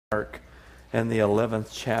Mark and the 11th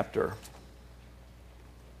chapter.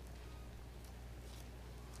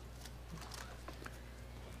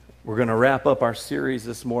 We're going to wrap up our series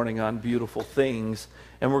this morning on beautiful things,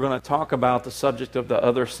 and we're going to talk about the subject of the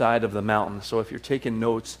other side of the mountain. So if you're taking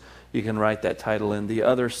notes, you can write that title in, The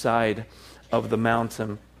Other Side of the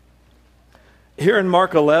Mountain. Here in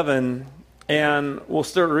Mark 11, and we'll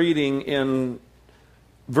start reading in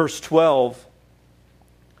verse 12,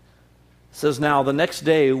 says, "Now the next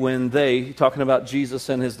day when they," talking about Jesus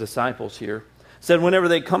and his disciples here, said, "Whenever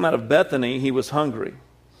they come out of Bethany, he was hungry.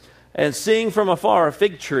 And seeing from afar a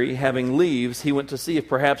fig tree having leaves, he went to see if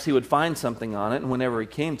perhaps he would find something on it. And whenever he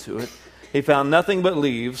came to it, he found nothing but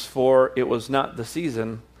leaves, for it was not the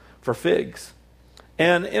season for figs.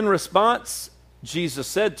 And in response, Jesus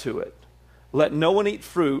said to it, 'Let no one eat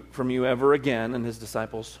fruit from you ever again.' And his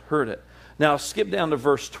disciples heard it." Now skip down to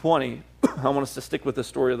verse 20. I want us to stick with the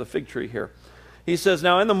story of the fig tree here. He says,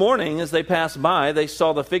 "Now in the morning, as they passed by, they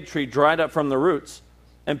saw the fig tree dried up from the roots.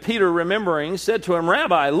 And Peter, remembering, said to him,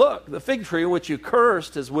 'Rabbi, look, the fig tree which you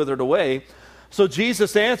cursed is withered away.' So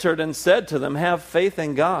Jesus answered and said to them, 'Have faith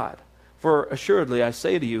in God. For assuredly I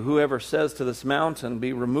say to you, whoever says to this mountain,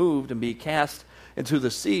 be removed and be cast into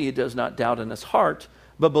the sea, does not doubt in his heart,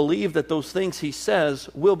 but believe that those things he says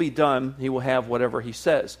will be done, he will have whatever he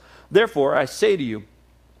says. Therefore I say to you,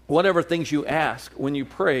 whatever things you ask when you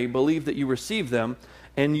pray, believe that you receive them,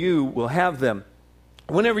 and you will have them.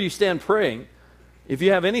 Whenever you stand praying, if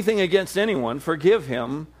you have anything against anyone, forgive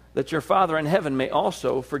him, that your Father in heaven may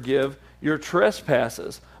also forgive your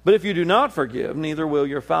trespasses. But if you do not forgive, neither will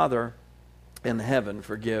your Father in heaven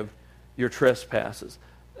forgive your trespasses."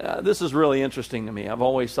 This is really interesting to me. I've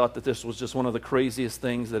always thought that this was just one of the craziest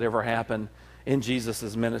things that ever happened in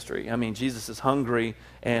Jesus' ministry. I mean, Jesus is hungry,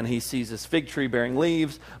 and he sees this fig tree bearing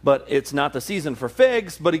leaves, but it's not the season for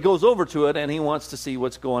figs, but he goes over to it, and he wants to see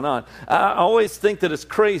what's going on. I always think that it's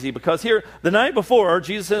crazy, because here, the night before,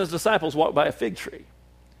 Jesus and his disciples walk by a fig tree,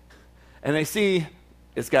 and they see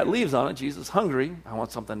it's got leaves on it. Jesus is hungry. I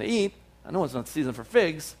want something to eat. I know it's not the season for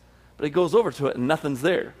figs, but he goes over to it, and nothing's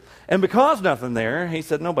there. And because nothing there, he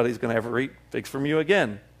said, nobody's going to ever eat figs from you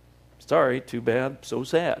again. Sorry, too bad, so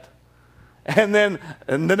sad. And then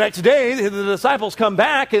the next day, the disciples come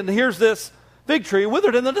back, and here's this fig tree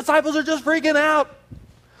withered, and the disciples are just freaking out.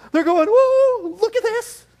 They're going, "Whoa, look at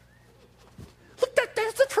this. Look,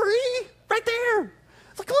 there's the tree right there.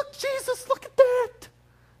 It's like, look, Jesus, look at that."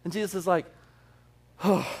 And Jesus is like,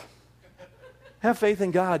 "Oh, have faith in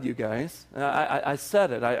God, you guys." I said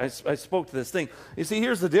it. I spoke to this thing. You see,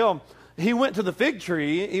 here's the deal. He went to the fig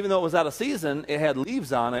tree, even though it was out of season, it had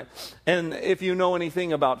leaves on it. And if you know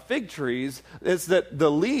anything about fig trees, it's that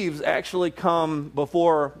the leaves actually come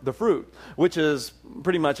before the fruit, which is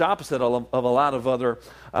pretty much opposite of a lot of other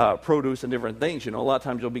produce and different things. You know, a lot of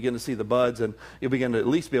times you'll begin to see the buds, and you'll begin to at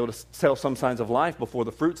least be able to tell some signs of life before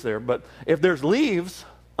the fruit's there. But if there's leaves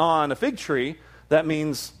on a fig tree, that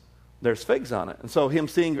means there's figs on it. And so him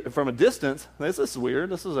seeing from a distance, this is weird,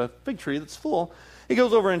 this is a fig tree that's full. He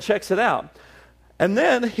goes over and checks it out. And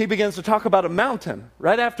then he begins to talk about a mountain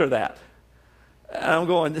right after that. And I'm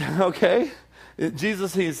going, okay.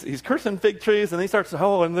 Jesus, he's cursing fig trees, and he starts,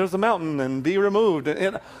 "Oh, and there's a mountain, and be removed,"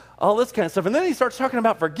 and all this kind of stuff. And then he starts talking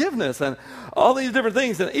about forgiveness and all these different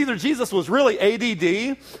things. And either Jesus was really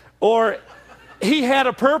ADD, or he had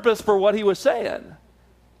a purpose for what he was saying.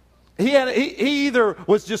 He either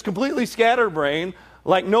was just completely scatterbrained,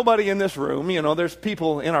 like nobody in this room. You know, there's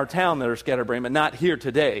people in our town that are scatterbrained, but not here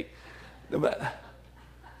today. But,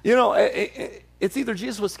 you know, it's either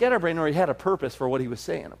Jesus was scatterbrained or he had a purpose for what he was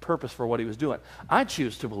saying, a purpose for what he was doing. I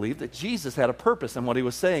choose to believe that Jesus had a purpose in what he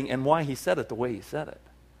was saying and why he said it the way he said it.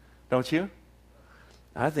 Don't you?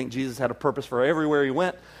 I think Jesus had a purpose for everywhere he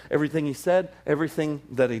went, everything he said, everything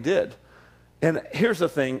that he did. And here's the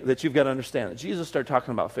thing that you've got to understand. Jesus started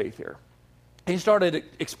talking about faith here. He started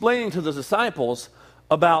explaining to the disciples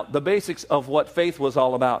about the basics of what faith was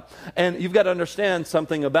all about. And you've got to understand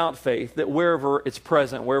something about faith, that wherever it's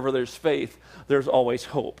present, wherever there's faith, there's always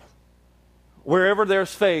hope. Wherever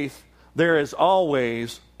there's faith, there is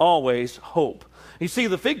always hope. You see,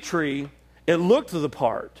 the fig tree, it looked the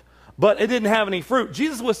part, but it didn't have any fruit.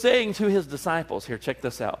 Jesus was saying to his disciples, here, check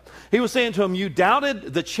this out. He was saying to them, you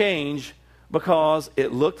doubted the change because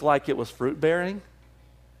it looked like it was fruit-bearing.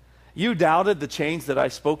 You doubted the change that I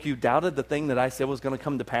spoke. You doubted the thing that I said was going to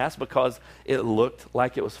come to pass because it looked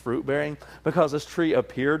like it was fruit-bearing, because this tree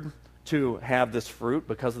appeared to have this fruit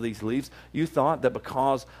because of these leaves. You thought that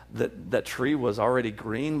because that tree was already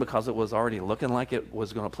green, because it was already looking like it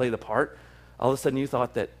was going to play the part, all of a sudden you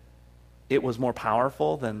thought that it was more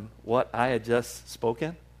powerful than what I had just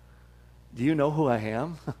spoken. Do you know who I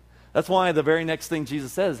am? That's why the very next thing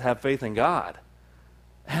Jesus says, have faith in God.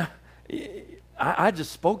 I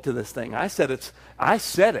just spoke to this thing. I said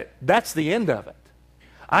it. That's the end of it.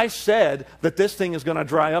 I said that this thing is going to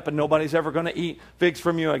dry up and nobody's ever going to eat figs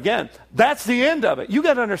from you again. That's the end of it. You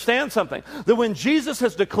got to understand something. That when Jesus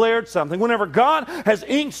has declared something, whenever God has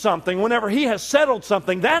inked something, whenever he has settled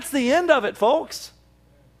something, that's the end of it, folks.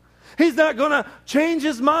 He's not going to change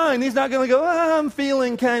his mind. He's not going to go, I'm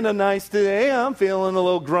feeling kind of nice today. I'm feeling a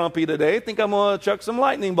little grumpy today. I think I'm going to chuck some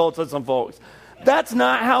lightning bolts at some folks. That's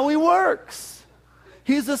not how he works.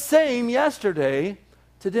 He's the same yesterday,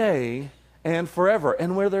 today, and forever.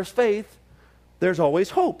 And where there's faith, there's always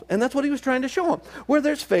hope. And that's what he was trying to show them. Where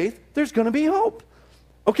there's faith, there's going to be hope.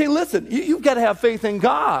 Okay, listen, you've got to have faith in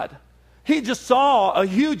God. He just saw a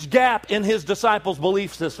huge gap in his disciples'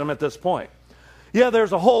 belief system at this point. Yeah,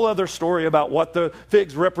 there's a whole other story about what the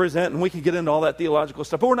figs represent, and we can get into all that theological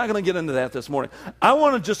stuff, but we're not going to get into that this morning. I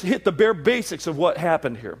want to just hit the bare basics of what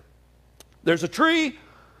happened here. There's a tree,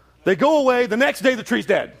 they go away, the next day the tree's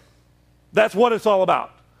dead. That's what it's all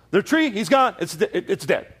about. The tree, he's gone, it's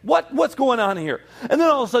dead. What's going on here? And then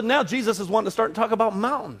all of a sudden now Jesus is wanting to start to talk about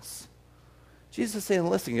mountains. Jesus is saying,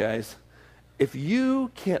 listen guys, if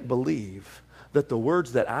you can't believe that the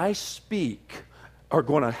words that I speak are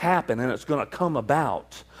going to happen and it's going to come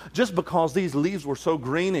about, just because these leaves were so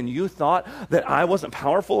green and you thought that I wasn't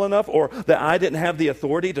powerful enough or that I didn't have the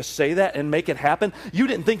authority to say that and make it happen, you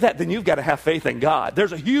didn't think that, then you've got to have faith in God.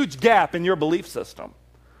 There's a huge gap in your belief system.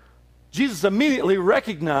 Jesus immediately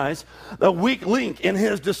recognized the weak link in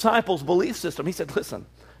his disciples' belief system. He said, listen,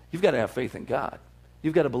 you've got to have faith in God.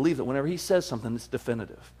 You've got to believe that whenever he says something, it's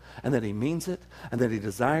definitive, and that he means it, and that he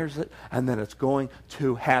desires it, and that it's going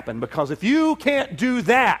to happen. Because if you can't do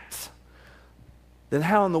that, then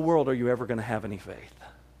how in the world are you ever going to have any faith?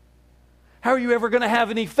 How are you ever going to have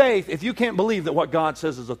any faith if you can't believe that what God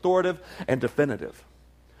says is authoritative and definitive?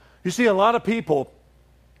 You see, a lot of people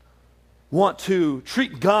want to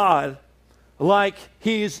treat God like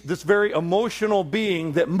he's this very emotional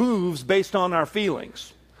being that moves based on our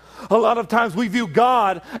feelings. A lot of times we view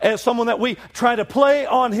God as someone that we try to play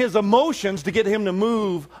on his emotions to get him to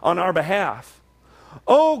move on our behalf.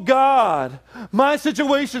 Oh God, my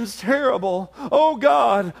situation's terrible. Oh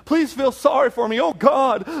God, please feel sorry for me. Oh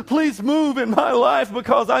God, please move in my life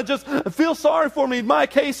because I just feel sorry for me. My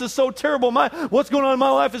case is so terrible. What's going on in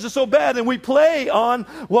my life is just so bad. And we play on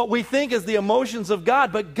what we think is the emotions of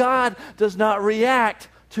God, but God does not react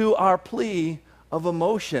to our plea of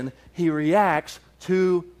emotion. He reacts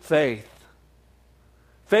to faith.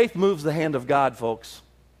 Faith moves the hand of God, folks.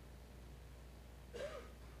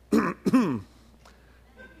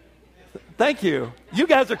 Thank you. You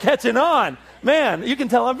guys are catching on. Man, you can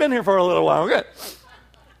tell I've been here for a little while. Good.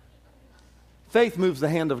 Faith moves the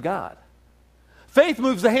hand of God. Faith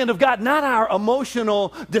moves the hand of God, not our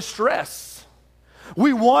emotional distress.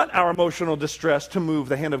 We want our emotional distress to move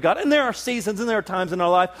the hand of God. And there are seasons and there are times in our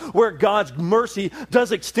life where God's mercy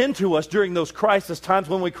does extend to us during those crisis times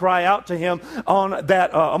when we cry out to him on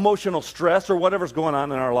that emotional stress or whatever's going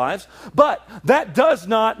on in our lives. But that does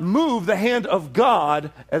not move the hand of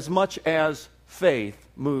God as much as faith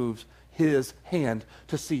moves his hand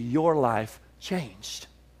to see your life changed.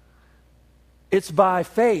 It's by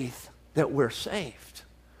faith that we're saved.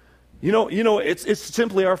 You know, it's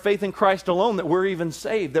simply our faith in Christ alone that we're even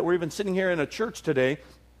saved, that we're even sitting here in a church today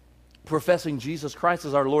professing Jesus Christ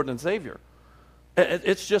as our Lord and Savior.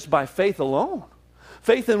 It's just by faith alone.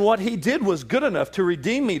 Faith in what he did was good enough to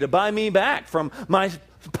redeem me, to buy me back from my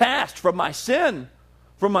past, from my sin,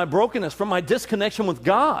 from my brokenness, from my disconnection with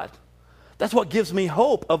God. That's what gives me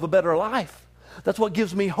hope of a better life. That's what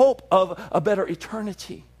gives me hope of a better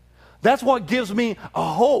eternity. That's what gives me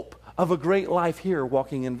a hope of a great life here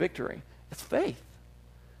walking in victory. It's faith.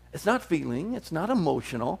 It's not feeling. It's not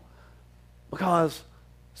emotional. Because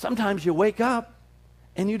sometimes you wake up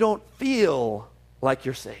and you don't feel like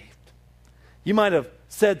you're saved. You might have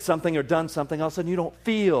said something or done something, all of a sudden you don't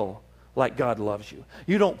feel like God loves you.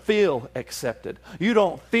 You don't feel accepted. You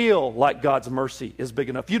don't feel like God's mercy is big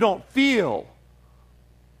enough. You don't feel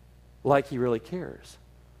like he really cares.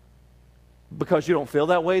 Because you don't feel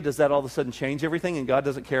that way, does that all of a sudden change everything and God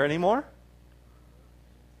doesn't care anymore?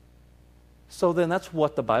 So then that's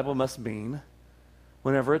what the Bible must mean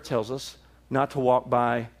whenever it tells us not to walk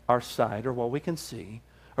by our sight or what we can see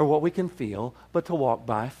or what we can feel, but to walk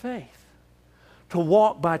by faith. To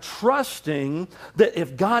walk by trusting that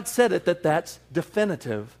if God said it, that that's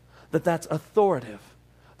definitive, that that's authoritative,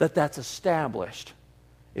 that that's established.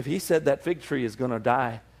 If he said that fig tree is going to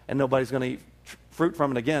die and nobody's going to eat fruit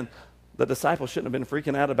from it again, the disciples shouldn't have been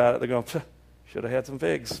freaking out about it. They're going, should have had some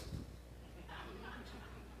figs.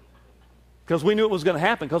 because we knew it was going to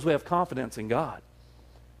happen because we have confidence in God.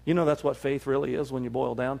 You know that's what faith really is when you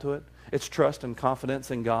boil down to it. It's trust and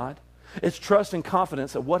confidence in God. It's trust and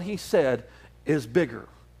confidence that what he said is bigger,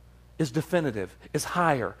 is definitive, is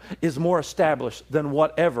higher, is more established than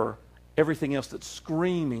whatever everything else that's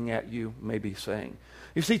screaming at you may be saying.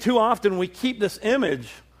 You see, too often we keep this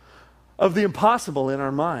image of the impossible in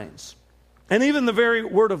our minds. And even the very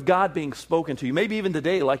word of God being spoken to you, maybe even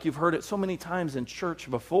today, like you've heard it so many times in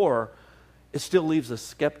church before, it still leaves us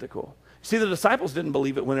skeptical. See, the disciples didn't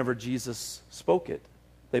believe it whenever Jesus spoke it.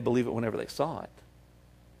 They believed it whenever they saw it.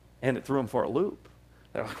 And it threw them for a loop.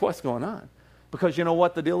 They're like, what's going on? Because you know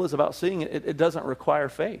what the deal is about seeing it? It doesn't require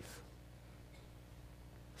faith.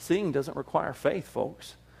 Seeing doesn't require faith,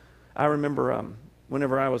 folks. I remember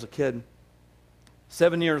whenever I was a kid,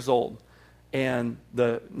 7 years old, and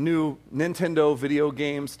the new Nintendo video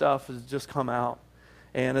game stuff has just come out,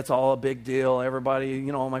 and it's all a big deal.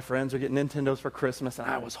 Everybody, all my friends are getting Nintendos for Christmas,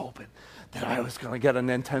 and I was hoping that I was going to get a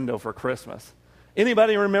Nintendo for Christmas.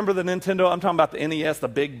 Anybody remember the Nintendo? I'm talking about the NES, the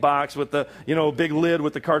big box with the, big lid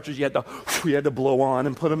with the cartridge you had to blow on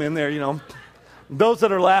and put them in there, Those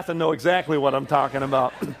that are laughing know exactly what I'm talking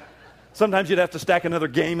about. Sometimes you'd have to stack another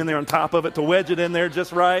game in there on top of it to wedge it in there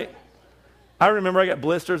just right. I remember I got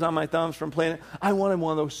blisters on my thumbs from playing it. I wanted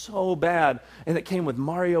one of those so bad. And it came with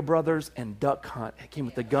Mario Brothers and Duck Hunt. It came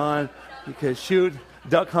with the gun. You could shoot.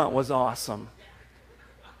 Duck Hunt was awesome.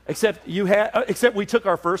 Except we took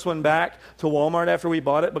our first one back to Walmart after we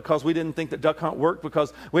bought it because we didn't think that Duck Hunt worked,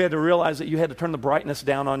 because we had to realize that you had to turn the brightness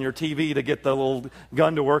down on your TV to get the little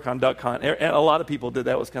gun to work on Duck Hunt. And a lot of people did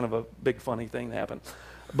that. It was kind of a big funny thing that happened.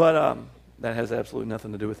 But that has absolutely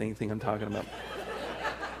nothing to do with anything I'm talking about.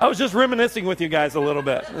 I was just reminiscing with you guys a little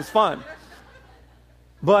bit. It's fun.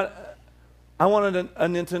 But I wanted a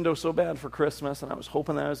Nintendo so bad for Christmas, and I was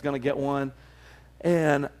hoping that I was going to get one.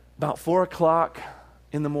 And about 4 o'clock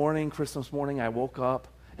in the morning, Christmas morning, I woke up,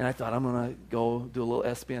 and I thought, I'm going to go do a little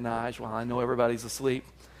espionage while I know everybody's asleep.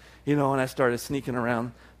 And I started sneaking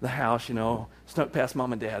around the house, snuck past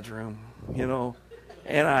Mom and Dad's room,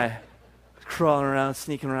 and I crawling around,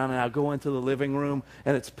 sneaking around, and I'll go into the living room,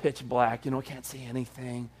 and it's pitch black. I can't see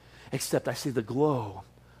anything, except I see the glow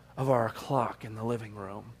of our clock in the living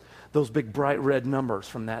room. Those big bright red numbers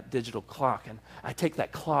from that digital clock, and I take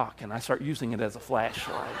that clock, and I start using it as a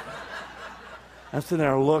flashlight. I'm sitting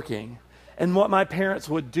there looking, and what my parents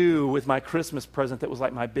would do with my Christmas present that was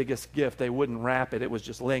like my biggest gift, they wouldn't wrap it. It was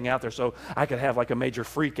just laying out there so I could have like a major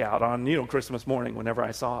freak out on, Christmas morning whenever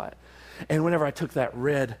I saw it. And whenever I took that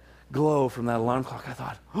red glow from that alarm clock, I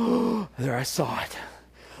thought, oh, there I saw it.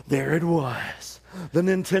 There it was, the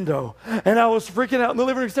Nintendo. And I was freaking out in the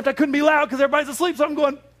living room, except I couldn't be loud because everybody's asleep, so I'm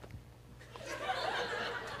going.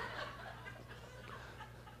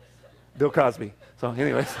 Bill Cosby. So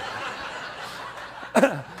anyways.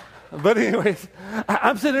 But anyways,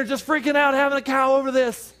 I'm sitting there just freaking out, having a cow over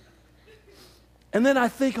this. And then I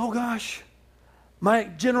think, oh gosh, my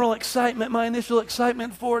general excitement, my initial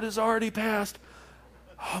excitement for it is already past.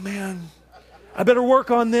 Oh man, I better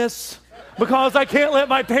work on this because I can't let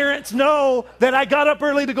my parents know that I got up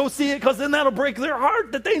early to go see it, because then that'll break their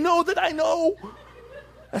heart that they know that I know.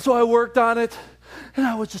 And so I worked on it, and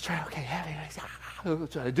I was just trying,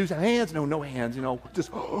 try to do some hands. No hands,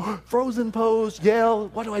 just frozen pose, yell.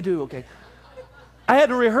 What do I do? Okay. I had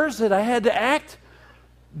to rehearse it. I had to act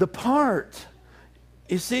the part.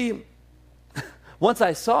 You see, once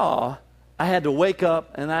I saw, I had to wake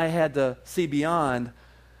up and I had to see beyond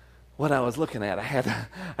what I was looking at. I had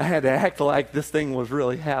to act like this thing was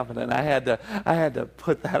really happening. I had to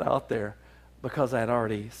put that out there because I had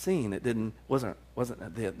already seen it. Wasn't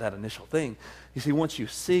that initial thing. You see, once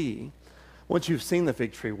you've seen the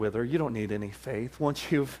fig tree wither, you don't need any faith.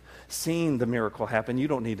 Once you've seen the miracle happen, you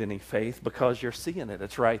don't need any faith because you're seeing it.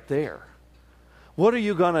 It's right there. What are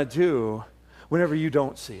you going to do whenever you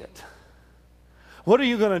don't see it? What are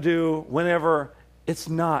you going to do whenever it's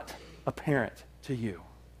not apparent to you?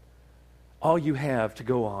 All you have to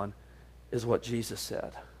go on is what Jesus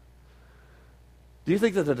said. Do you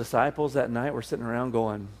think that the disciples that night were sitting around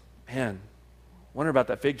going, man, wonder about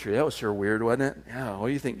that fig tree. That was sure weird, wasn't it? Yeah, what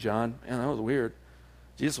do you think, John? Yeah, that was weird.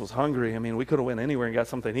 Jesus was hungry. I mean, we could have went anywhere and got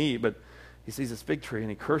something to eat, but he sees this fig tree and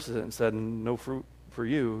he curses it and said, no fruit for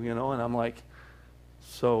you, and I'm like,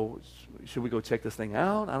 so should we go check this thing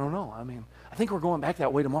out? I don't know. I mean, I think we're going back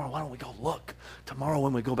that way tomorrow. Why don't we go look tomorrow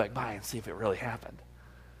when we go back by and see if it really happened?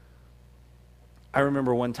 I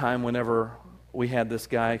remember one time whenever we had this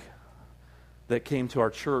guy that came to our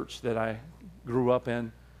church that I grew up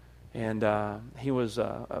in, and he was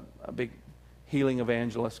a big healing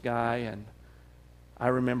evangelist guy, and I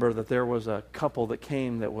remember that there was a couple that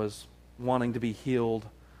came that was wanting to be healed,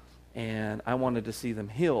 and I wanted to see them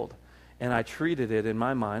healed. And I treated it in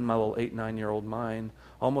my mind, my little 8, 9-year-old mind,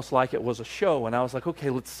 almost like it was a show. And I was like,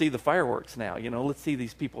 okay, let's see the fireworks now. Let's see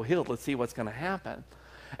these people healed. Let's see what's going to happen.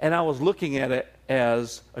 And I was looking at it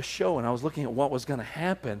as a show, and I was looking at what was going to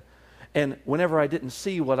happen. And whenever I didn't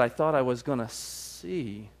see what I thought I was going to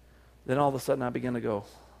see, then all of a sudden I began to go,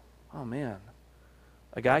 oh man,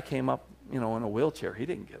 a guy came up, in a wheelchair. He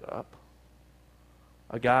didn't get up.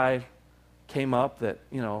 A guy came up that,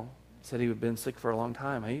 said he had been sick for a long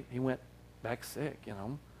time. He went back sick,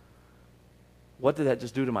 What did that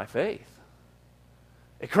just do to my faith?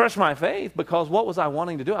 It crushed my faith, because what was I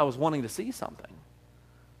wanting to do? I was wanting to see something.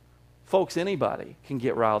 Folks, anybody can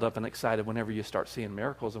get riled up and excited whenever you start seeing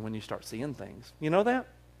miracles and when you start seeing things. You know that?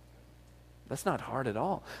 That's not hard at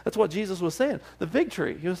all. That's what Jesus was saying. The fig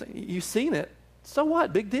tree, he was saying, you've seen it. So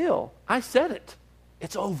what? Big deal. I said it.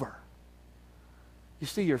 It's over. You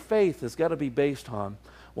see, your faith has got to be based on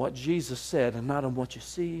what Jesus said and not on what you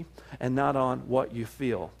see and not on what you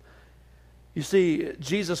feel. You see,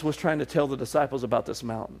 Jesus was trying to tell the disciples about this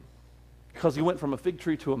mountain, because he went from a fig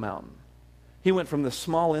tree to a mountain. He went from this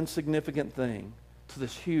small, insignificant thing to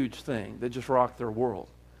this huge thing that just rocked their world.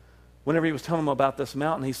 Whenever he was telling them about this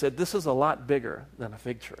mountain, he said, this is a lot bigger than a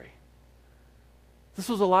fig tree. This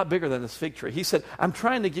was a lot bigger than this fig tree. He said, I'm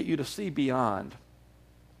trying to get you to see beyond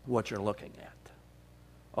what you're looking at.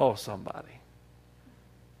 Oh, somebody.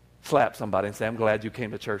 Slap somebody and say, I'm glad you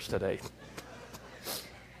came to church today.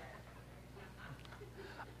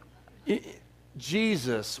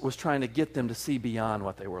 Jesus was trying to get them to see beyond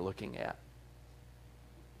what they were looking at.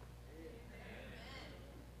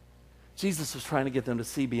 Jesus was trying to get them to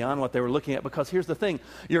see beyond what they were looking at, because here's the thing.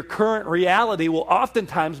 Your current reality will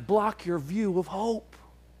oftentimes block your view of hope.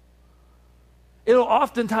 It'll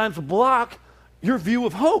oftentimes block your view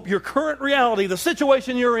of hope, your current reality, the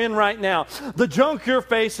situation you're in right now, the junk you're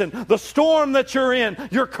facing, the storm that you're in.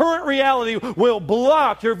 Your current reality will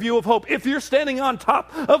block your view of hope. If you're standing on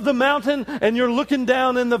top of the mountain and you're looking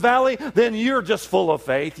down in the valley, then you're just full of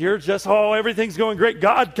faith. You're just, everything's going great.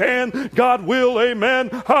 God can, God will, amen.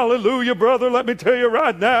 Hallelujah, brother. Let me tell you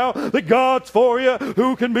right now that God's for you.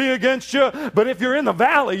 Who can be against you? But if you're in the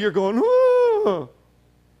valley, you're going,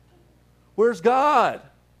 where's God?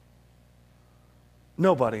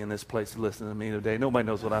 Nobody in this place is listening to me today. Nobody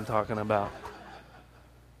knows what I'm talking about.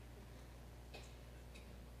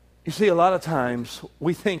 You see, a lot of times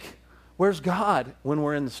we think, where's God when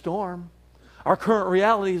we're in the storm? Our current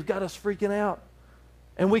reality has got us freaking out.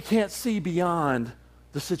 And we can't see beyond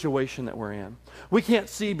the situation that we're in. We can't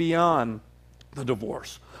see beyond the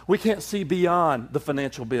divorce. We can't see beyond the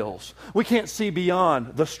financial bills. We can't see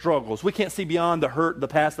beyond the struggles. We can't see beyond the hurt, the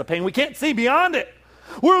past, the pain. We can't see beyond it.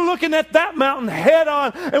 We're looking at that mountain head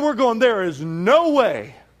on, and we're going, there is no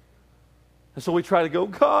way. And so we try to go,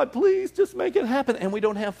 God, please just make it happen. And we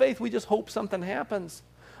don't have faith. We just hope something happens.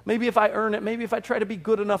 Maybe if I earn it, maybe if I try to be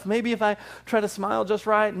good enough, maybe if I try to smile just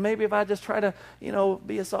right, and maybe if I just try to,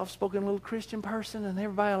 be a soft-spoken little Christian person, and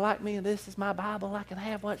everybody will like me, and this is my Bible, I can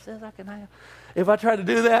have what it says I can have. If I try to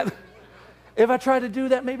do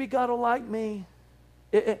that, maybe God will like me.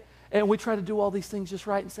 And we try to do all these things just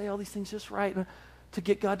right and say all these things just right to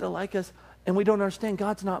get God to like us, and we don't understand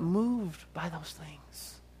God's not moved by those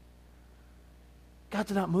things.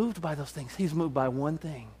 God's not moved by those things. He's moved by one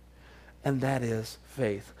thing, and that is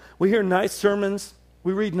faith. We hear nice sermons.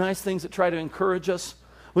 We read nice things that try to encourage us.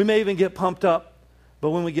 We may even get pumped up,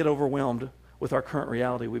 but when we get overwhelmed with our current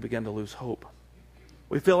reality, we begin to lose hope.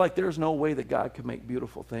 We feel like there's no way that God could make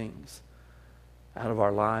beautiful things out of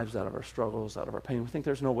our lives, out of our struggles, out of our pain. We think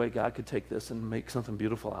there's no way God could take this and make something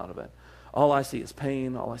beautiful out of it. All I see is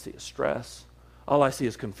pain. All I see is stress. All I see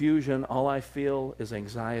is confusion. All I feel is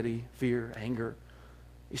anxiety, fear, anger.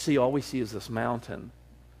 You see, all we see is this mountain.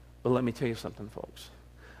 But let me tell you something, folks.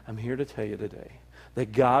 I'm here to tell you today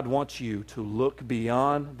that God wants you to look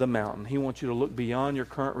beyond the mountain. He wants you to look beyond your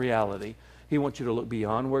current reality. He wants you to look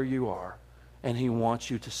beyond where you are. And he wants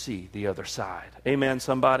you to see the other side. Amen,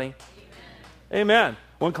 somebody? Amen. Amen.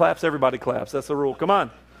 One claps, everybody claps. That's the rule. Come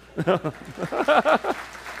on.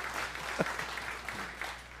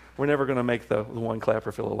 We're never going to make the one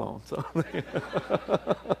clapper feel alone. So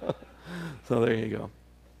there you go.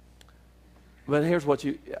 But here's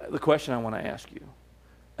the question I want to ask you,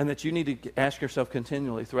 and that you need to ask yourself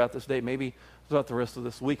continually throughout this day, maybe throughout the rest of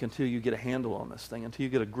this week, until you get a handle on this thing, until you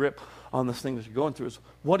get a grip on this thing that you're going through, is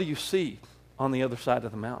what do you see on the other side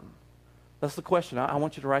of the mountain? That's the question. I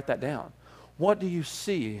want you to write that down. What do you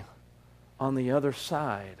see on the other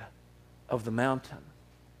side of the mountain?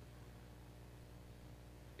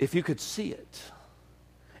 If you could see it,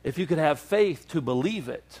 if you could have faith to believe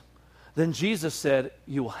it, then Jesus said,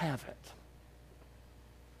 you will have it.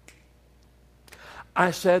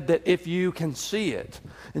 I said that if you can see it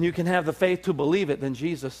and you can have the faith to believe it, then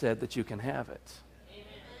Jesus said that you can have it. Amen.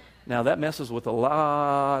 Now that messes with a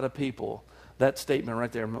lot of people. That statement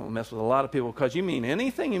right there messes with a lot of people because you mean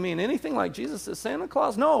anything? You mean anything like Jesus is Santa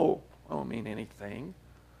Claus? No, I don't mean anything.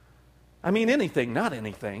 I mean anything, not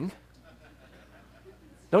anything.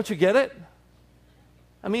 Don't you get it?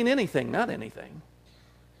 I mean anything, not anything.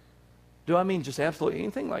 Do I mean just absolutely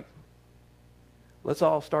anything? Like, let's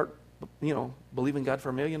all start, believing God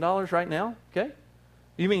for $1 million right now? Okay?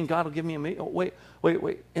 You mean God will give me $1 million? Oh,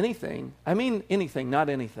 wait. Anything. I mean anything, not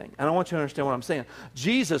anything. And I want you to understand what I'm saying.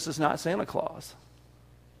 Jesus is not Santa Claus.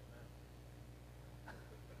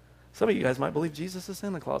 Some of you guys might believe Jesus is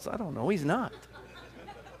Santa Claus. I don't know. He's not.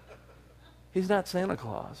 He's not Santa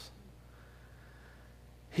Claus.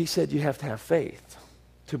 He said you have to have faith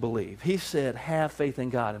to believe. He said have faith in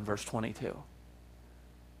God in verse 22.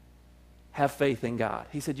 Have faith in God.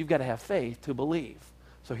 He said you've got to have faith to believe.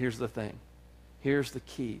 So here's the thing. Here's the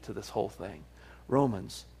key to this whole thing.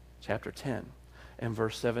 Romans chapter 10 and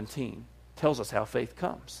verse 17 tells us how faith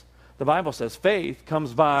comes. The Bible says faith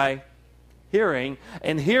comes by hearing,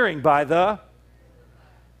 and hearing by the,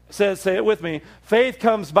 say it with me, faith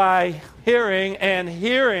comes by hearing, and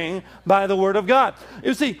hearing by the word of God.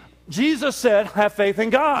 You see, Jesus said, have faith in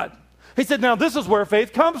God. He said, now this is where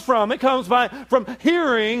faith comes from. It comes from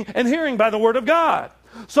hearing, and hearing by the word of God.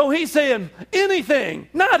 So he's saying, anything,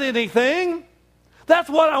 not anything. That's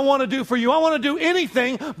what I want to do for you. I want to do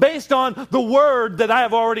anything based on the word that I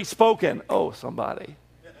have already spoken. Oh, somebody.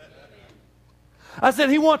 I said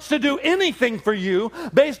he wants to do anything for you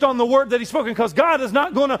based on the word that he's spoken, because God is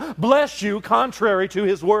not going to bless you contrary to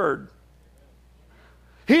his word.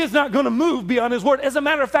 He is not going to move beyond his word. As a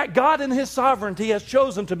matter of fact, God in his sovereignty has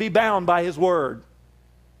chosen to be bound by his word.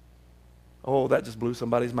 Oh, that just blew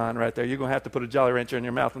somebody's mind right there. You're going to have to put a Jolly Rancher in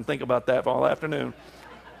your mouth and think about that all afternoon.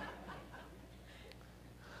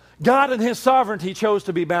 God in his sovereignty chose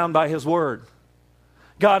to be bound by his word.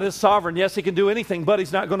 God is sovereign. Yes, he can do anything, but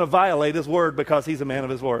he's not going to violate his word because he's a man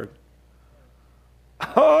of his word.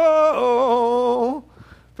 Oh,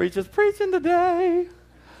 preacher's preaching today.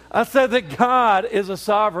 I said that God is a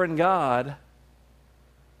sovereign God,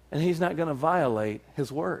 and he's not going to violate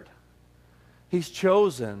his word. He's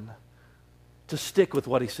chosen to stick with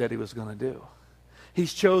what he said he was going to do.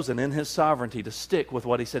 He's chosen in his sovereignty to stick with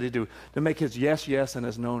what he said he'd do, to make his yes, yes, and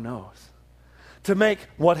his no, no's. To make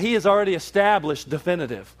what he has already established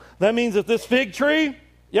definitive. That means that this fig tree,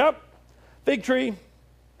 fig tree,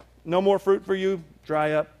 no more fruit for you,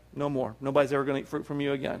 dry up, no more. Nobody's ever going to eat fruit from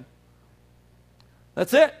you again.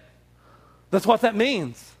 That's it. That's what that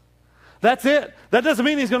means. That's it. That doesn't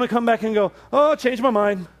mean he's going to come back and go, oh, change my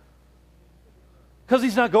mind. Because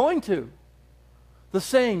he's not going to. The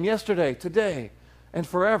same yesterday, today, and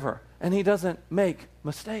forever. And he doesn't make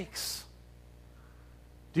mistakes.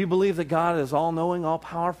 Do you believe that God is all-knowing,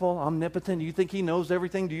 all-powerful, omnipotent? Do you think he knows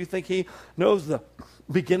everything? Do you think he knows the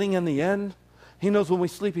beginning and the end? He knows when we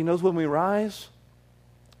sleep. He knows when we rise.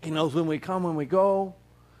 He knows when we come, when we go.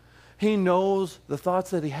 He knows the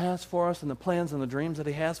thoughts that he has for us and the plans and the dreams that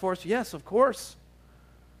he has for us. Yes, of course.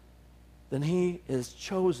 Then he is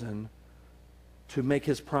chosen to make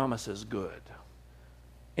his promises good.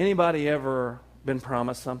 Anybody ever been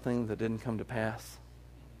promised something that didn't come to pass?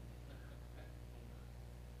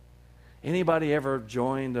 Anybody ever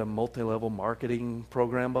joined a multi-level marketing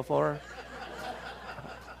program before?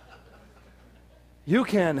 You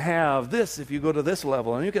can have this if you go to this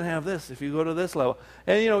level, and you can have this if you go to this level.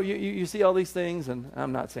 And you see all these things, and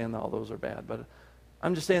I'm not saying that all those are bad, but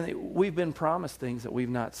I'm just saying that we've been promised things that we've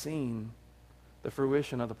not seen the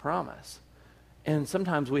fruition of the promise. And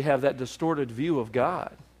sometimes we have that distorted view of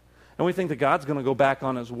God. And we think that God's going to go back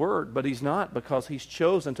on his word, but he's not, because he's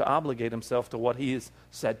chosen to obligate himself to what he has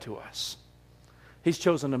said to us. He's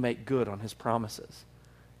chosen to make good on his promises.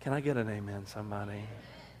 Can I get an amen, somebody?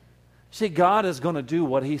 See, God is going to do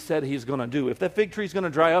what he said he's going to do. If that fig tree is going to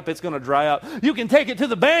dry up, it's going to dry up. You can take it to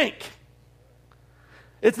the bank.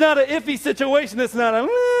 It's not an iffy situation. It's not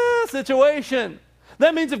a situation.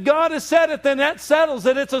 That means if God has said it, then that settles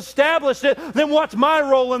it. It's established it. Then what's my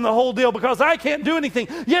role in the whole deal? Because I can't do anything.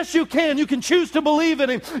 Yes, you can. You can choose to believe in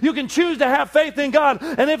him. You can choose to have faith in God.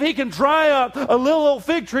 And if he can dry up a little old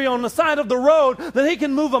fig tree on the side of the road, then he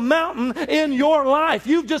can move a mountain in your life.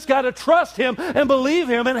 You've just got to trust him and believe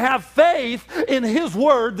him and have faith in his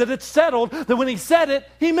word that it's settled, that when he said it,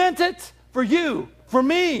 he meant it for you, for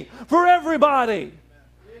me, for everybody.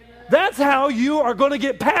 That's how you are going to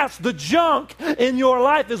get past the junk in your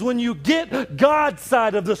life, is when you get God's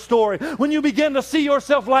side of the story. When you begin to see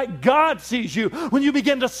yourself like God sees you. When you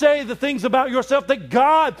begin to say the things about yourself that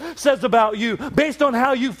God says about you. Based on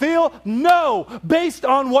how you feel? No. Based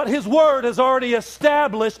on what His Word has already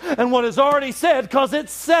established and what is already said, because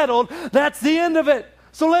it's settled. That's the end of it.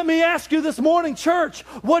 So let me ask you this morning, church,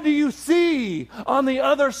 what do you see on the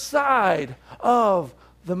other side of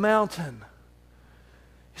the mountain?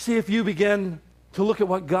 You see, if you begin to look at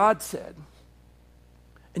what God said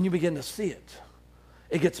and you begin to see it,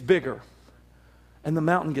 it gets bigger and the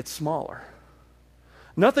mountain gets smaller.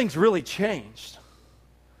 Nothing's really changed.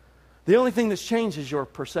 The only thing that's changed is your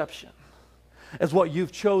perception, is what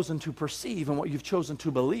you've chosen to perceive and what you've chosen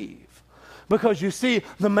to believe. Because you see,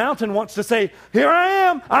 the mountain wants to say, here I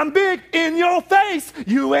am, I'm big, in your face.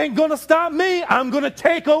 You ain't going to stop me. I'm going to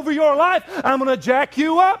take over your life. I'm going to jack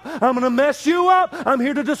you up. I'm going to mess you up. I'm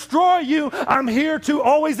here to destroy you. I'm here to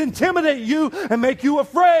always intimidate you and make you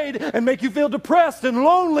afraid and make you feel depressed and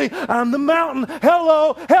lonely. I'm the mountain.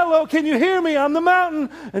 Hello, hello, can you hear me? I'm the mountain.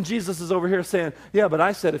 And Jesus is over here saying, yeah, but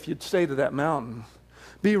I said if you'd say to that mountain,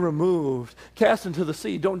 be removed, cast into the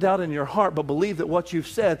sea. Don't doubt in your heart, but believe that what you've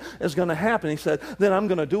said is going to happen. He said, then I'm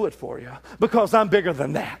going to do it for you because I'm bigger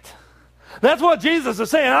than that. That's what Jesus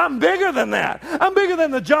is saying. I'm bigger than that. I'm bigger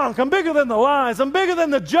than the junk. I'm bigger than the lies. I'm bigger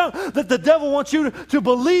than the junk that the devil wants you to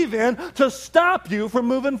believe in to stop you from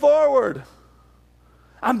moving forward.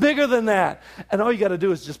 I'm bigger than that. And all you got to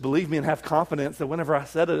do is just believe me and have confidence that whenever I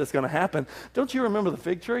said it, it's going to happen. Don't you remember the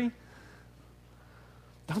fig tree?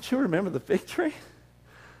 Don't you remember the fig tree?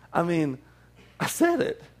 I mean, I said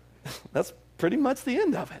it. That's pretty much the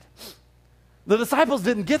end of it. The disciples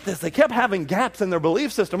didn't get this. They kept having gaps in their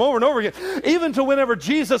belief system over and over again, even to whenever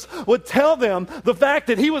Jesus would tell them the fact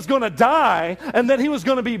that He was going to die and that He was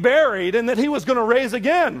going to be buried and that He was going to raise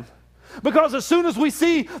again. Because as soon as we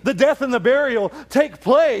see the death and the burial take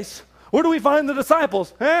place, where do we find the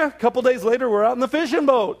disciples? A couple days later, we're out in the fishing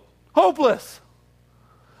boat. Hopeless.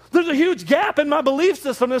 There's a huge gap in my belief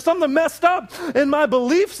system. There's something messed up in my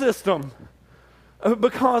belief system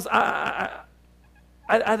because I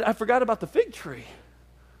forgot about the fig tree.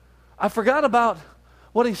 I forgot about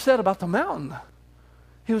what He said about the mountain.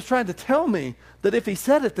 He was trying to tell me that if He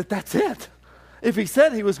said it, that's it. If He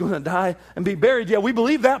said He was going to die and be buried, yeah, we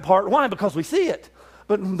believe that part. Why? Because we see it.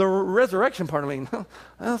 But the resurrection part,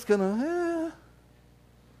 that's going to...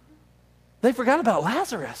 They forgot about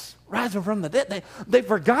Lazarus rising from the dead. They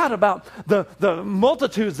forgot about the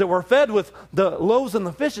multitudes that were fed with the loaves and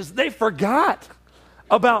the fishes. They forgot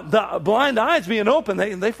about the blind eyes being open.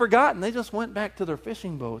 They forgot, and they just went back to their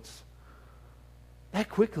fishing boats that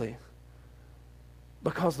quickly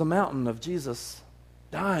because the mountain of Jesus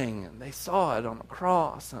dying, and they saw it on the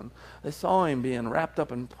cross, and they saw Him being wrapped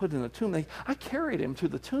up and put in a tomb. I carried Him to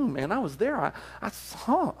the tomb, man. I was there. I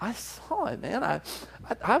saw it, man.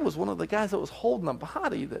 I was one of the guys that was holding the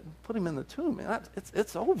body that put Him in the tomb, man.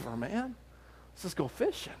 It's over, man. Let's just go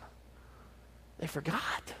fishing. They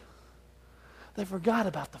forgot. They forgot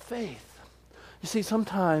about the faith. You see,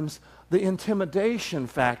 sometimes the intimidation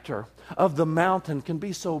factor of the mountain can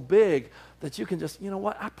be so big that you can just, you know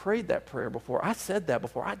what, I prayed that prayer before. I said that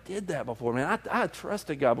before. I did that before, man. I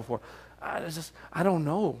trusted God before. I don't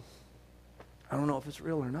know. I don't know if it's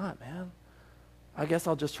real or not, man. I guess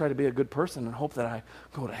I'll just try to be a good person and hope that I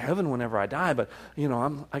go to heaven whenever I die. But,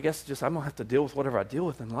 I guess I'm going to have to deal with whatever I deal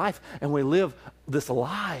with in life. And we live this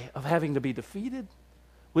lie of having to be defeated.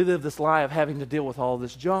 We live this lie of having to deal with all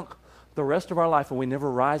this junk the rest of our life, and we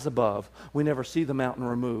never rise above. We never see the mountain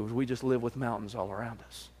removed. We just live with mountains all around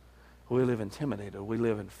us. We live intimidated. We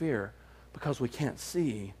live in fear because we can't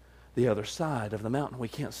see the other side of the mountain. We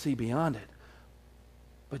can't see beyond it.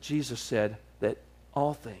 But Jesus said that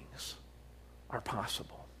all things are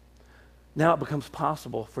possible. Now it becomes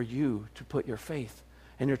possible for you to put your faith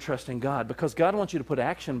and your trust in God because God wants you to put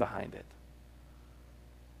action behind it.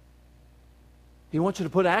 He wants you to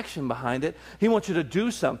put action behind it. He wants you to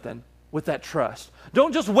do something with that trust.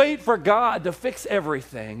 Don't just wait for God to fix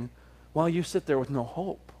everything while you sit there with no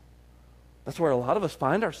hope. That's where a lot of us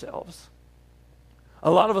find ourselves.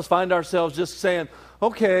 A lot of us find ourselves just saying,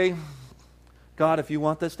 okay, God, if you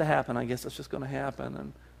want this to happen, I guess it's just going to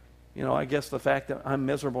happen. And, I guess the fact that I'm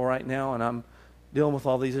miserable right now and I'm dealing with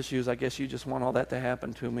all these issues, I guess you just want all that to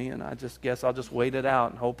happen to me. And I just guess I'll just wait it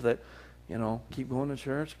out and hope that, keep going to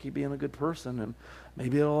church, keep being a good person, and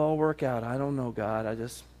maybe it'll all work out. I don't know, God.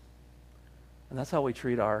 And that's how we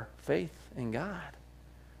treat our faith in God.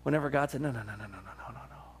 Whenever God said, no.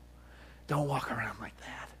 Don't walk around like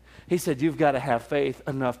that. He said, you've got to have faith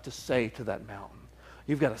enough to say to that mountain,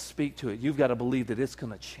 You've got to speak to it. You've got to believe that it's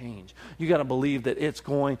going to change. You've got to believe that it's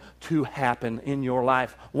going to happen in your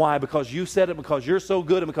life. Why? Because you said it, because you're so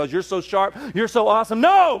good, and because you're so sharp, you're so awesome.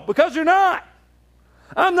 No, because you're not.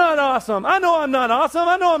 I'm not awesome. I know I'm not awesome.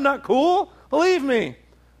 I know I'm not cool. Believe me.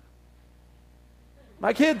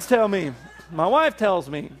 My kids tell me. My wife tells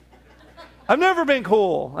me. I've never been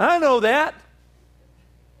cool. I know that.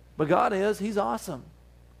 But God is. He's awesome.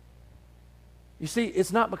 You see,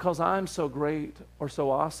 it's not because I'm so great or so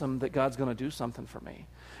awesome that God's going to do something for me.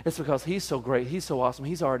 It's because He's so great, He's so awesome,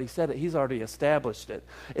 He's already said it, He's already established it.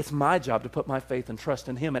 It's my job to put my faith and trust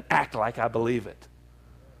in Him and act like I believe it.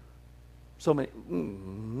 So many,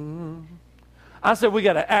 I said we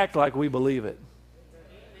got to act like we believe it.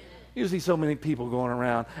 You see so many people going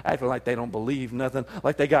around acting like they don't believe nothing,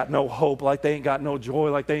 like they got no hope, like they ain't got no joy,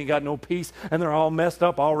 like they ain't got no peace, and they're all messed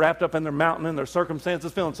up, all wrapped up in their mountain and their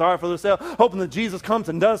circumstances, feeling sorry for themselves, hoping that Jesus comes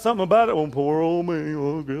and does something about it. Well, poor old me,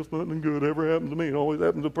 well, I guess nothing good ever happened to me. It always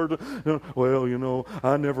happens to a person. Well,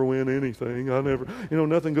 I never win anything. I never,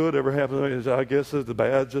 nothing good ever happens to me. I guess the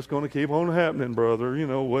bad's just going to keep on happening, brother.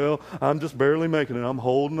 Well, I'm just barely making it. I'm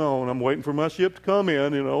holding on. I'm waiting for my ship to come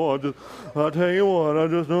in. I tell you what, I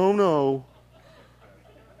just don't know.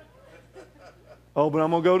 Oh, but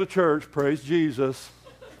I'm going to go to church. Praise Jesus.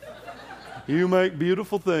 You make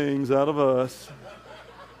beautiful things out of us.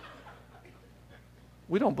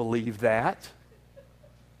 We don't believe that.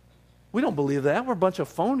 We don't believe that. We're a bunch of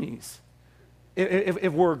phonies.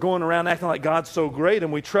 If we're going around acting like God's so great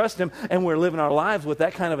and we trust Him and we're living our lives with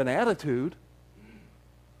that kind of an attitude,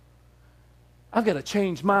 I've got to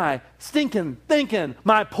change my stinking thinking,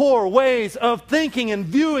 my poor ways of thinking and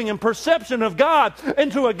viewing and perception of God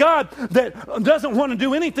into a God that doesn't want to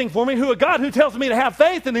do anything for me, a God who tells me to have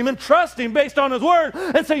faith in Him and trust Him based on His Word.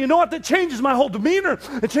 And say, you know what? That changes my whole demeanor.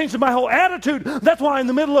 It changes my whole attitude. That's why in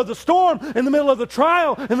the middle of the storm, in the middle of the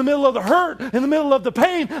trial, in the middle of the hurt, in the middle of the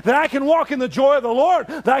pain, that I can walk in the joy of the Lord,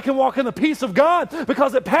 that I can walk in the peace of God,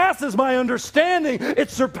 because it passes my understanding. It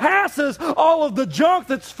surpasses all of the junk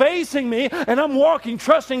that's facing me, and I'm walking,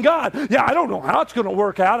 trusting God. Yeah, I don't know how it's going to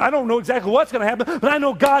work out. I don't know exactly what's going to happen, but I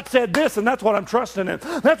know God said this, and that's what I'm trusting in.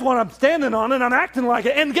 That's what I'm standing on, and I'm acting like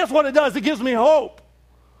it. And guess what it does? It gives me hope.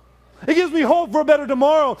 It gives me hope for a better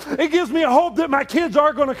tomorrow. It gives me a hope that my kids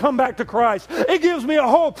are going to come back to Christ. It gives me a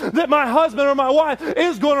hope that my husband or my wife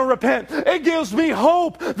is going to repent. It gives me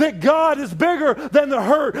hope that God is bigger than the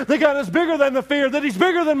hurt, that God is bigger than the fear, that He's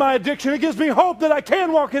bigger than my addiction. It gives me hope that I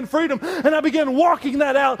can walk in freedom, and I begin walking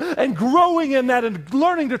that out and growing in that and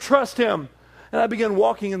learning to trust Him. And I begin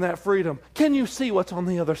walking in that freedom. Can you see what's on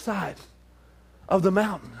the other side of the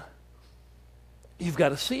mountain? You've got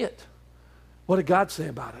to see it. What did God say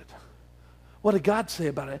about it? What did God say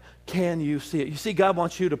about it? Can you see it? You see, God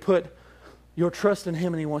wants you to put your trust in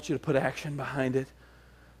Him, and He wants you to put action behind it.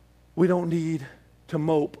 We don't need to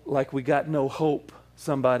mope like we got no hope,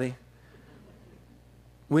 somebody.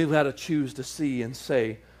 We've got to choose to see and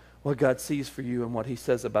say what God sees for you and what He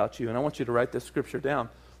says about you. And I want you to write this scripture down.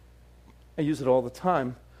 I use it all the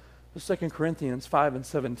time. 2 Corinthians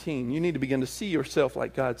 5:17. You need to begin to see yourself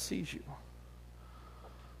like God sees you.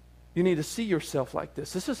 You need to see yourself like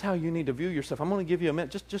this. This is how you need to view yourself. I'm going to give you a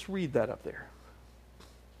minute. Just read that up there.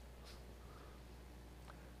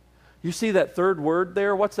 You see that third word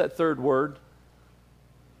there? What's that third word?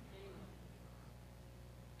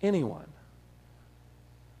 Anyone.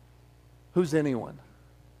 Who's anyone?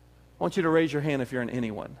 I want you to raise your hand if you're an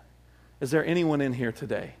anyone. Is there anyone in here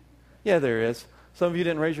today? Yeah, there is. Some of you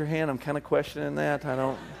didn't raise your hand. I'm kind of questioning that. I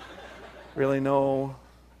don't really know.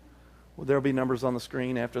 Well, there'll be numbers on the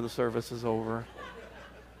screen after the service is over.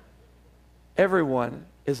 Everyone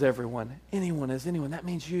is everyone. Anyone is anyone. That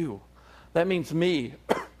means you. That means me.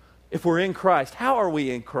 If we're in Christ, how are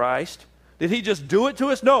we in Christ? Did He just do it to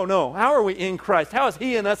us? No. How are we in Christ? How is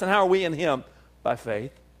He in us, and how are we in Him? By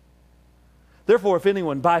faith. Therefore, if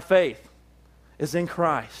anyone by faith is in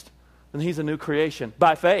Christ, then he's a new creation.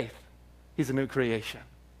 By faith, he's a new creation.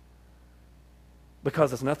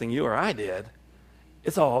 Because it's nothing you or I did.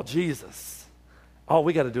 It's all Jesus. All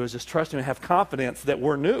we got to do is just trust Him and have confidence that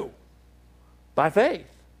we're new. By faith,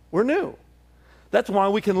 we're new. That's why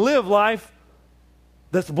we can live life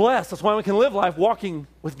that's blessed. That's why we can live life walking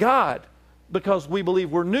with God, because we believe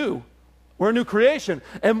we're new. We're a new creation.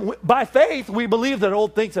 And by faith, we believe that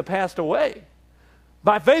old things have passed away.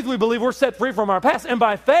 By faith, we believe we're set free from our past. And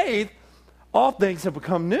by faith, all things have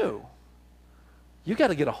become new. You got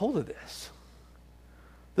to get a hold of this.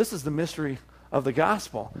 This is the mystery of the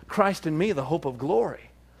gospel. Christ in me, the hope of glory.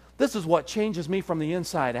 This is what changes me from the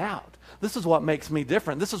inside out. This is what makes me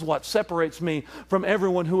different. This is what separates me from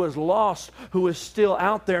everyone who is lost, who is still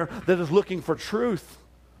out there, that is looking for truth.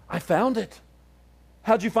 I found it.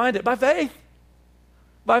 How'd you find it? By faith.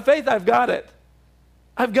 By faith, I've got it.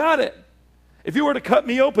 I've got it. If you were to cut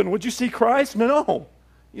me open, would you see Christ? No.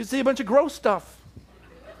 You'd see a bunch of gross stuff.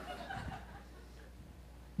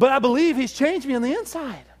 But I believe He's changed me on the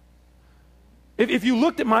inside. If you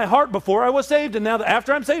looked at my heart before I was saved and now that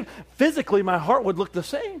after I'm saved, physically my heart would look the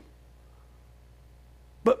same.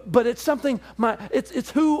 But it's something, it's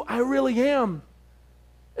who I really am.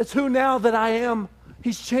 It's who now that I am.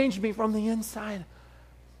 He's changed me from the inside.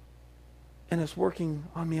 And it's working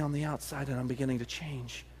on me on the outside, and I'm beginning to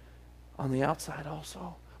change on the outside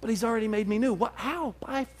also. But He's already made me new. What? How?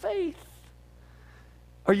 By faith.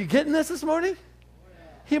 Are you getting this morning?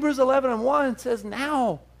 Hebrews 11:1 says,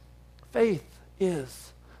 now faith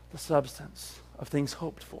is the substance of things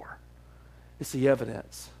hoped for. It's the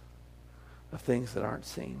evidence of things that aren't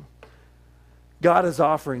seen. God is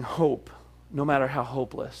offering hope no matter how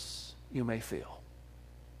hopeless you may feel.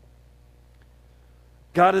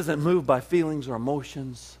 God isn't moved by feelings or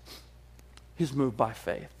emotions. He's moved by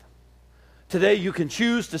faith. Today you can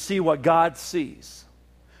choose to see what God sees.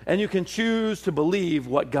 And you can choose to believe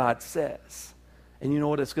what God says. And you know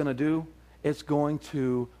what it's going to do? It's going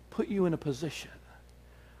to put you in a position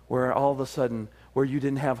where all of a sudden, where you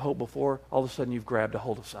didn't have hope before, all of a sudden you've grabbed a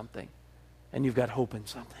hold of something. And you've got hope in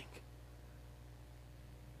something.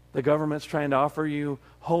 The government's trying to offer you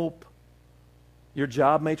hope. Your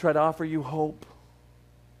job may try to offer you hope.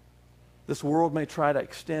 This world may try to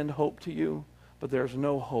extend hope to you, but there's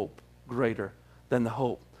no hope greater than the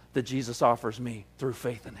hope that Jesus offers me through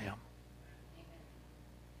faith in Him.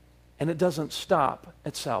 And it doesn't stop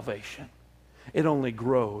at salvation. It only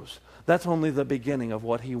grows. That's only the beginning of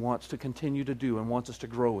what He wants to continue to do and wants us to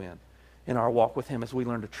grow in our walk with Him, as we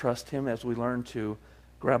learn to trust Him, as we learn to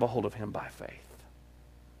grab a hold of Him by faith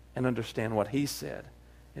and understand what He said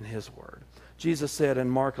in His Word. Jesus said in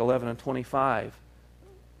Mark 11:25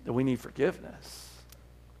 that we need forgiveness.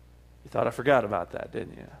 You thought I forgot about that,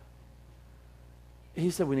 didn't you? He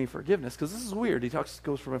said we need forgiveness because this is weird. He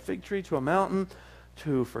goes from a fig tree to a mountain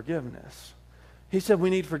to forgiveness. He said we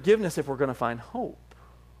need forgiveness if we're going to find hope.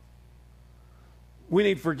 We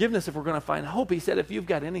need forgiveness if we're going to find hope. He said if you've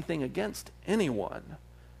got anything against anyone,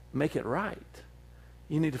 make it right.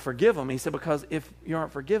 You need to forgive them. He said because if you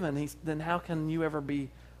aren't forgiven, then how can you ever be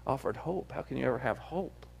offered hope? How can you ever have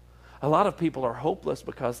hope? A lot of people are hopeless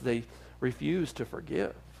because they refuse to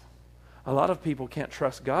forgive. A lot of people can't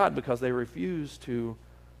trust God because they refuse to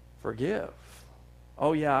forgive.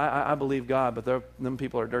 Oh yeah, I believe God, but them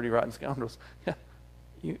people are dirty, rotten scoundrels.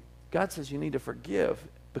 God says you need to forgive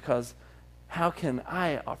because how can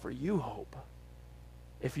I offer you hope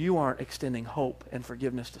if you aren't extending hope and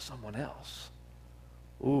forgiveness to someone else?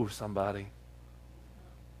 Ooh, somebody.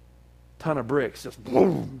 Ton of bricks, just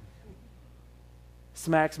boom.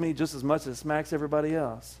 Smacks me just as much as it smacks everybody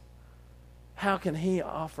else. How can He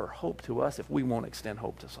offer hope to us if we won't extend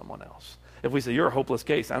hope to someone else? If we say, you're a hopeless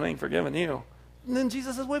case, I ain't forgiving you. And then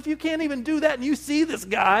Jesus says, well, if you can't even do that and you see this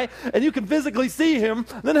guy and you can physically see him,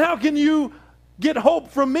 then how can you get hope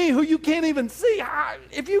from me who you can't even see?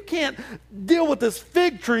 If you can't deal with this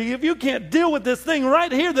fig tree, if you can't deal with this thing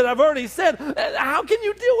right here that I've already said, how can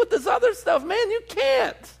you deal with this other stuff? Man, you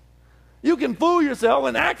can't. You can fool yourself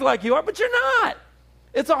and act like you are, but you're not.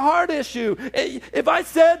 It's a heart issue. If I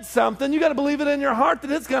said something, you got to believe it in your heart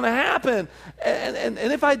that it's going to happen. And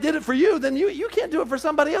if I did it for you, then you can't do it for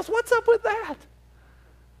somebody else. What's up with that?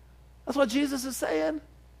 That's what Jesus is saying.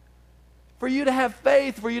 For you to have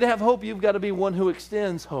faith, for you to have hope, you've got to be one who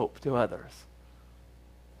extends hope to others.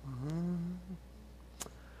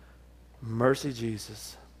 Mercy,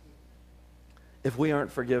 Jesus. If we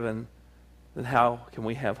aren't forgiven, then how can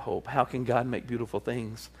we have hope? How can God make beautiful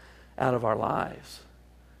things out of our lives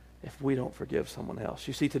if we don't forgive someone else?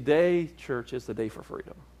 You see, today, church, is the day for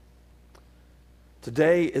freedom.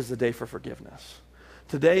 Today is the day for forgiveness.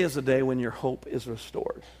 Today is the day when your hope is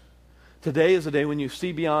restored. Today is the day when you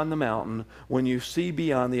see beyond the mountain, when you see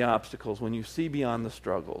beyond the obstacles, when you see beyond the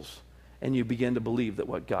struggles, and you begin to believe that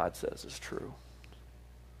what God says is true.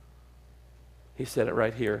 He said it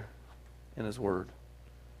right here in His Word.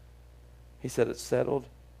 He said it's settled,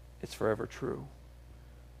 it's forever true.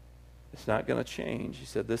 It's not going to change. He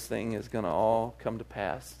said this thing is going to all come to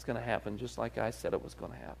pass. It's going to happen just like I said it was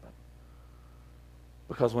going to happen.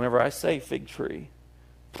 Because whenever I say fig tree,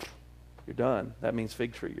 you're done. That means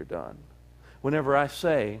fig tree, you're done. Whenever I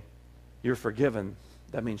say you're forgiven,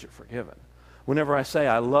 that means you're forgiven. Whenever I say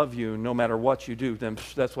I love you no matter what you do, then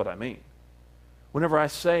that's what I mean. Whenever I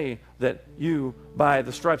say that you, by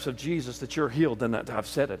the stripes of Jesus, that you're healed, then I've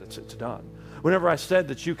said it. It's done. Whenever I said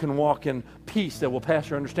that you can walk in peace that will pass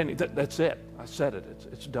your understanding, that's it. I said it.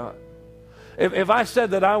 It's done. If I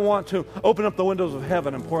said that I want to open up the windows of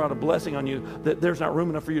heaven and pour out a blessing on you that there's not room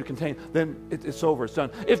enough for you to contain, then it's over. It's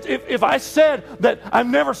done. If I said that I've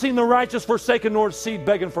never seen the righteous forsaken nor seed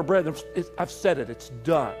begging for bread, I've said it. It's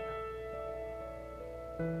done.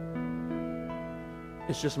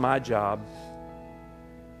 It's just my job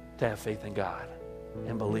to have faith in God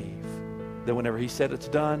and believe that whenever He said it's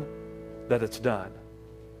done, that it's done.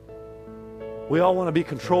 We all want to be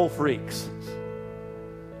control freaks.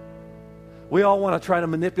 We all want to try to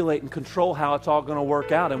manipulate and control how it's all going to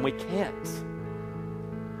work out, and we can't.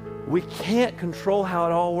 We can't control how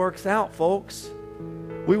it all works out, folks.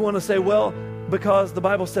 We want to say, well, because the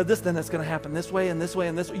Bible said this, then it's going to happen this way and this way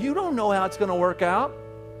and this way. You don't know how it's going to work out.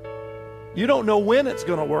 You don't know when it's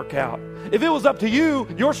going to work out. If it was up to you,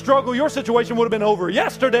 your struggle, your situation would have been over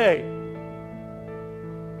yesterday.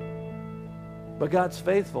 But God's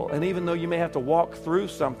faithful, and even though you may have to walk through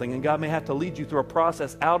something and God may have to lead you through a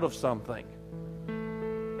process out of something,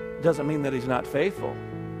 doesn't mean that He's not faithful.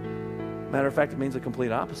 Matter of fact, it means the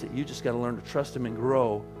complete opposite. You just got to learn to trust Him and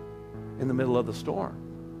grow in the middle of the storm.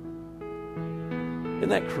 Isn't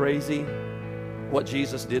that crazy what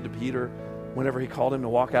Jesus did to Peter whenever He called him to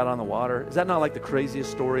walk out on the water? Is that not like the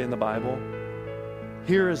craziest story in the Bible?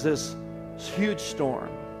 Here is this huge storm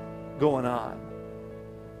going on.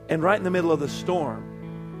 And right in the middle of the storm,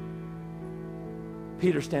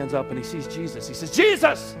 Peter stands up and he sees Jesus. He says,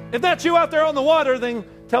 Jesus, if that's you out there on the water, then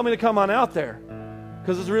tell me to come on out there.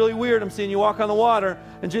 Because it's really weird. I'm seeing you walk on the water.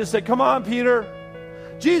 And Jesus said, come on, Peter.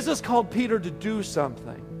 Jesus called Peter to do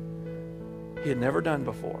something he had never done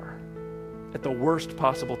before at the worst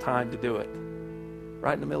possible time to do it,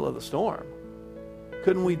 right in the middle of the storm.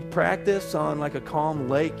 Couldn't we practice on like a calm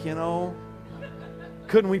lake, you know?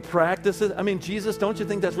 Couldn't we practice it? I mean, Jesus, don't you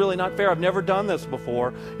think that's really not fair? I've never done this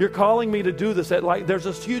before. You're calling me to do this at like there's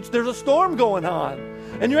a storm going on.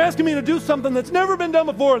 And you're asking me to do something that's never been done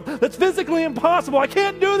before, that's physically impossible. I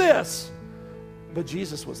can't do this. But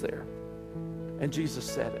Jesus was there. And Jesus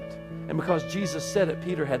said it. And because Jesus said it,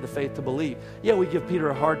 Peter had the faith to believe. Yeah, we give Peter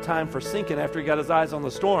a hard time for sinking after he got his eyes on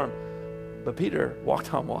the storm. But Peter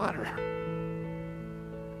walked on water.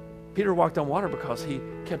 Peter walked on water because he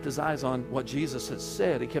kept his eyes on what Jesus had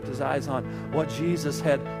said. He kept his eyes on what Jesus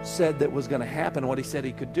had said that was going to happen, what He said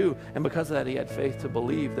He could do. And because of that, he had faith to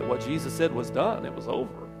believe that what Jesus said was done. It was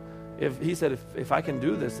over. If He said, if I can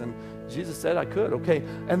do this, and Jesus said I could, okay.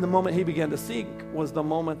 And the moment he began to seek was the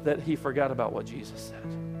moment that he forgot about what Jesus said.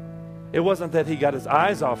 It wasn't that he got his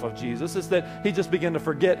eyes off of Jesus. It's that he just began to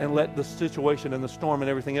forget and let the situation and the storm and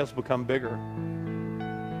everything else become bigger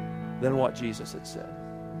than what Jesus had said.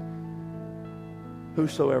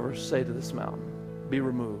 Whosoever say to this mountain, be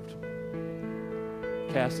removed,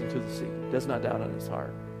 cast into the sea, does not doubt in his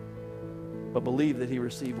heart, but believe that he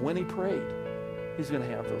received when he prayed, he's going to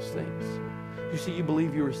have those things. You see, you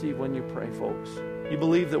believe you receive when you pray, folks. You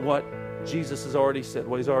believe that what Jesus has already said,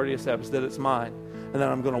 what He's already established, that it's mine, and that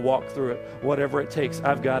I'm going to walk through it. Whatever it takes,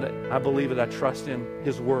 I've got it. I believe it. I trust in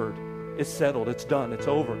His word. It's settled. It's done. It's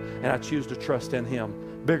over. And I choose to trust in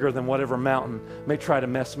Him, bigger than whatever mountain may try to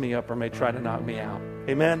mess me up or may try to knock me out.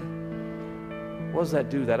 Amen? What does that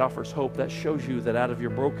do? That offers hope. That shows you that out of your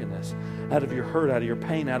brokenness, out of your hurt, out of your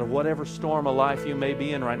pain, out of whatever storm of life you may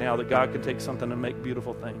be in right now, that God can take something and make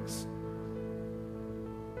beautiful things.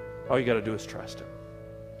 All you got to do is trust Him.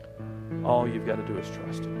 All you've got to do is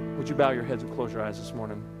trust Him. Would you bow your heads and close your eyes this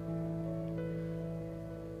morning?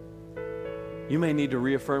 You may need to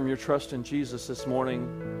reaffirm your trust in Jesus this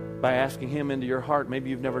morning by asking Him into your heart. Maybe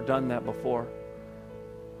you've never done that before.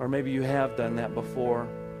 Or maybe you have done that before.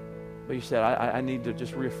 But you said, I need to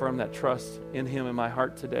just reaffirm that trust in Him in my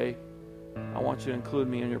heart today. I want you to include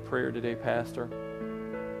me in your prayer today, Pastor.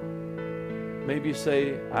 Maybe you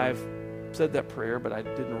say, I've said that prayer, but I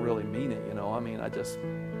didn't really mean it,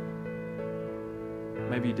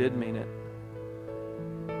 maybe you did mean it.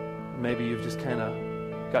 Maybe you've just kind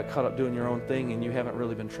of got caught up doing your own thing and you haven't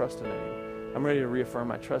really been trusting Him. I'm ready to reaffirm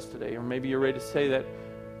my trust today. Or maybe you're ready to say that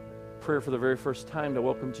prayer for the very first time to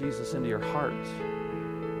welcome Jesus into your heart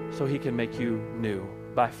so He can make you new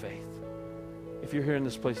by faith. If you're here in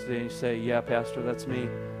this place today and you say, yeah, Pastor, that's me.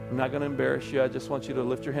 I'm not going to embarrass you. I just want you to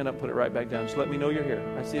lift your hand up, put it right back down. Just let me know you're here.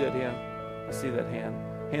 I see that hand. I see that hand.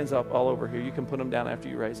 Hands up all over here. You can put them down after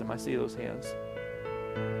you raise them. I see those hands.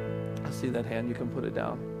 I see that hand. You can put it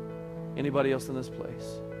down. Anybody else in this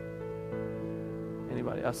place?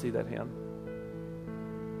 Anybody? I see that hand.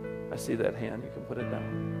 I see that hand. You can put it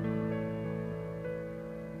down.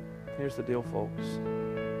 Here's the deal, folks.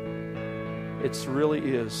 It really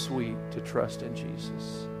is sweet to trust in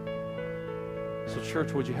Jesus. So,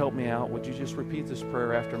 church, would you help me out? Would you just repeat this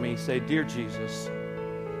prayer after me? Say, Dear Jesus,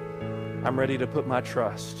 I'm ready to put my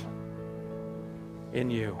trust in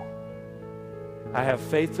you. I have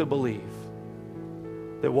faith to believe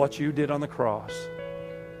that what you did on the cross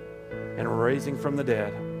and raising from the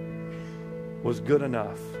dead was good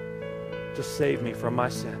enough to save me from my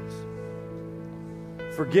sins.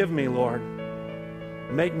 Forgive me, Lord.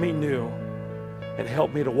 Make me new and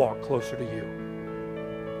help me to walk closer to you.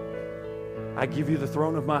 I give you the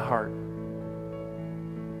throne of my heart,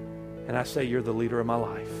 and I say you're the leader of my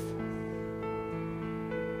life.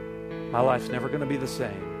 My life's never going to be the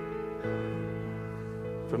same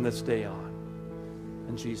from this day on.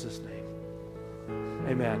 In Jesus' name,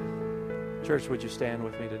 amen. Church, would you stand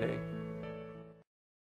with me today?